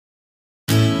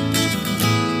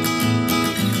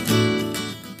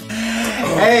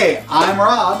Hey, I'm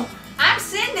Rob. I'm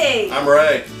Cindy. I'm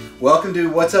Ray. Welcome to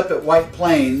What's Up at White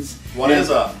Plains. What is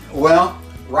up? Well,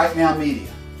 Right Now Media.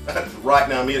 Right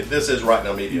Now Media. This is Right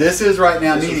Now Media. This is Right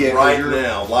Now This Media. is Right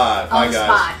Now, live. On Hi the guys.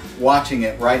 spot. Watching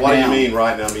it right What now. do you mean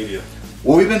Right Now Media?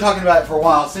 Well, we've been talking about it for a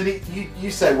while. Cindy, you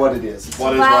say what it is.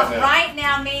 What is Well, Right Now? Right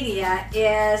Now Media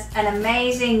is an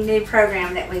amazing new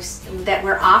program that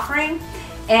we're offering,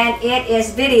 and it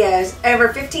is videos, over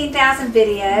 15,000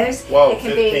 videos. Whoa, it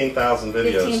can 15,000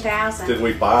 videos. 15,000. Did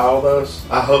we buy all those?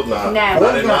 I hope not. No, I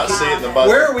we're did gonna not keep see it in the them. budget.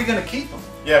 Where are we going to keep them?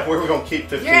 Yeah, where are we going to keep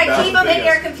 15,000 You're gonna keep them in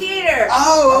your videos? computer.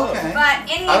 Oh, okay. But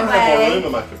I don't have more room anyway,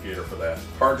 in my computer for that.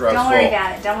 Hard drive's don't full. worry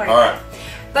about it. Don't worry All about right. it.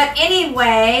 But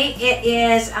anyway, it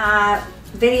is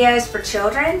videos for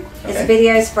children. It's Okay.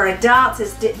 videos for adults.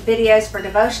 It's videos for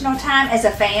devotional time as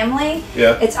a family.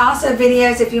 Yeah. It's also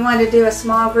videos if you want to do a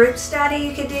small group study,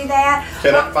 you could do that.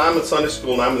 Can I, if I'm in Sunday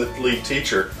school and I'm the lead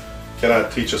teacher, can I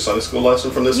teach a Sunday school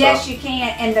lesson from this Yes, stuff? you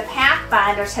can. And the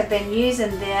Pathfinders have been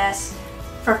using this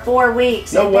for 4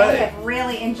 weeks. No and way. They have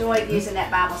really enjoyed using that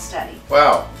Bible study.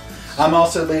 Wow. I'm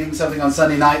also leading something on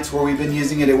Sunday nights where we've been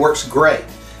using it. It works great.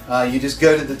 You just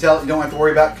go to the you don't have to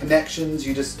worry about connections.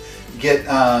 You just get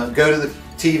go to the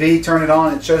TV, turn it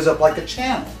on, it shows up like a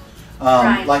channel.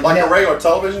 Right. Like Net- a regular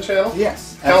television channel?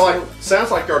 Yes. Kind of like, absolutely. sounds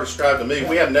like you're described to me. Yeah.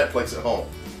 We have Netflix at home.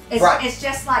 It's, Right. it's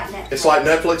just like Netflix. It's like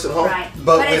Netflix at home? Right.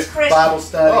 But it's with Christian. Bible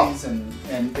studies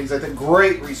and things like that.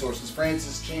 Great resources.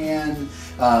 Francis Chan,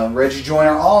 Reggie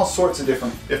Joyner, all sorts of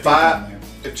different If people on there.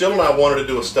 If Jill and I wanted to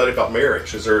do a study about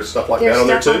marriage, is there stuff like There's that on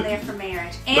there stuff too? on there for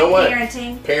marriage and No way.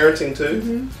 parenting. Parenting too?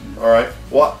 Mm-hmm. All right.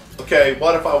 What? Okay,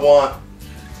 what if I want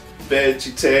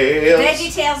VeggieTales?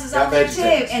 VeggieTales is Got on there VeggieTales.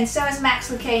 too, and so is Max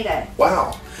Lucado.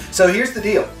 Wow. So here's the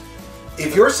deal.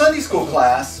 If your Sunday school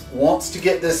class wants to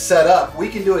get this set up, we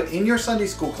can do it in your Sunday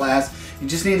school class. You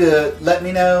just need to let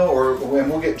me know, and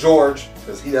we'll get George,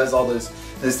 because he does all those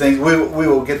things. We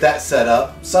will get that set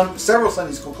up. Several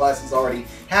Sunday school classes already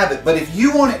have it, but if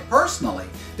you want it personally,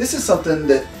 this is something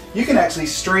that you can actually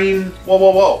stream. Whoa,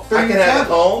 whoa, whoa. Through I can your have it at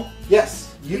tablet. home?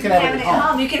 Yes, you can have it at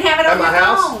home. You can have it At on my your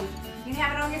house? phone. You can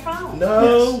have it on your phone.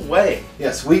 No Yes. way.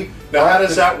 Yes, we. Now, how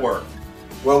does that work?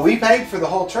 Well, we paid for the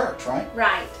whole church, right?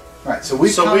 Right. Right. So we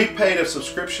paid a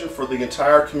subscription for the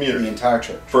entire the community, entire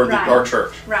church. for Right. our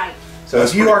church. Right. So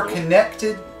That's if you pretty are cool.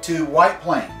 connected to White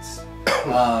Plains,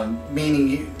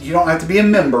 meaning you don't have to be a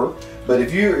member, but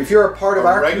if you're a part of A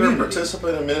our regular community,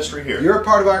 participant in ministry here. you're a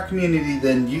part of our community,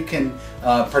 then you can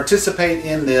participate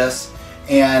in this,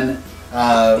 and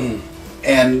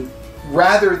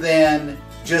rather than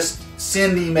just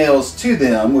send emails to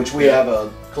them, which we have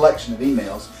a collection of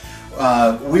emails.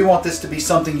 We want this to be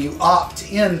something you opt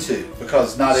into,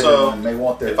 because not everyone may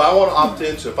want their. If I want to opt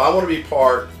into, if I want to be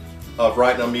part of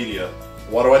Right Now Media,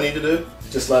 what do I need to do?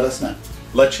 Just let us know.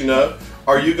 Let you know?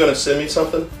 Are you going to send me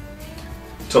something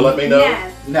to let me know?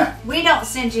 No, No. we don't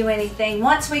send you anything.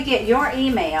 Once we get your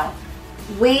email,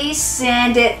 we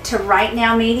send it to Right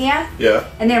Now Media, Yeah.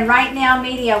 and then Right Now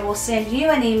Media will send you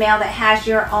an email that has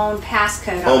your own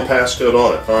passcode on Own it. passcode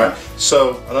on it. All right.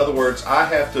 So, in other words, I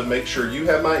have to make sure you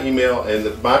have my email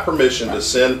and my permission to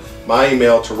send my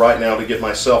email to Right Now to get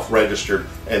myself registered,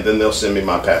 and then they'll send me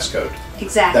my passcode.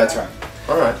 Exactly. That's right.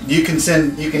 All right. You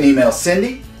can email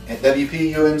Cindy at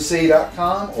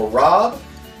WPUMC.com or Rob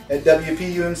at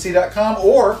WPUMC.com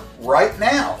or right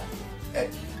now at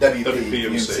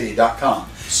WPUMC.com.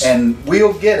 And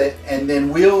we'll get it, and then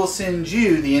we'll send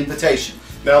you the invitation.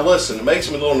 Now, listen, it makes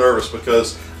me a little nervous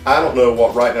because I don't know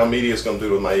what Right Now Media is going to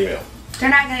do with my email. They're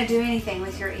not going to do anything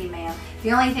with your email.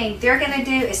 The only thing they're going to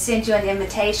do is send you an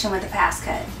invitation with a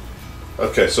passcode.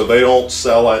 Okay, so they don't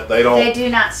sell it. They do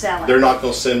not sell it. They're not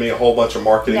going to send me a whole bunch of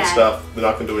marketing No. stuff. They're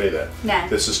not going to do any of that. No.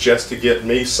 This is just to get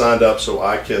me signed up so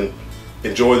I can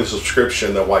enjoy the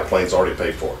subscription that White Plains already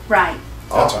paid for. Right.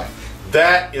 That's Oh, right.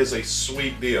 That is a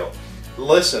sweet deal.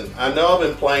 Listen, I know I've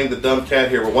been playing the dumb cat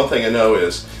here, but one thing I know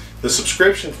is the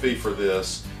subscription fee for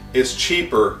this is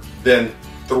cheaper than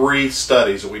 3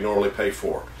 studies that we normally pay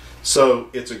for. So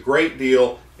it's a great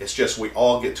deal. It's just we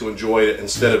all get to enjoy it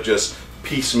instead of just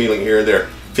piecemealing here and there.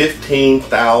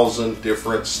 15,000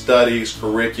 different studies,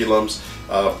 curriculums,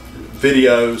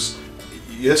 videos.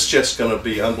 It's just going to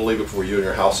be unbelievable for you and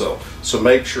your household. So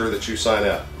make sure that you sign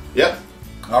up. Yep.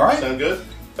 All right. Sound good?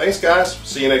 Thanks, guys.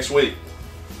 See you next week.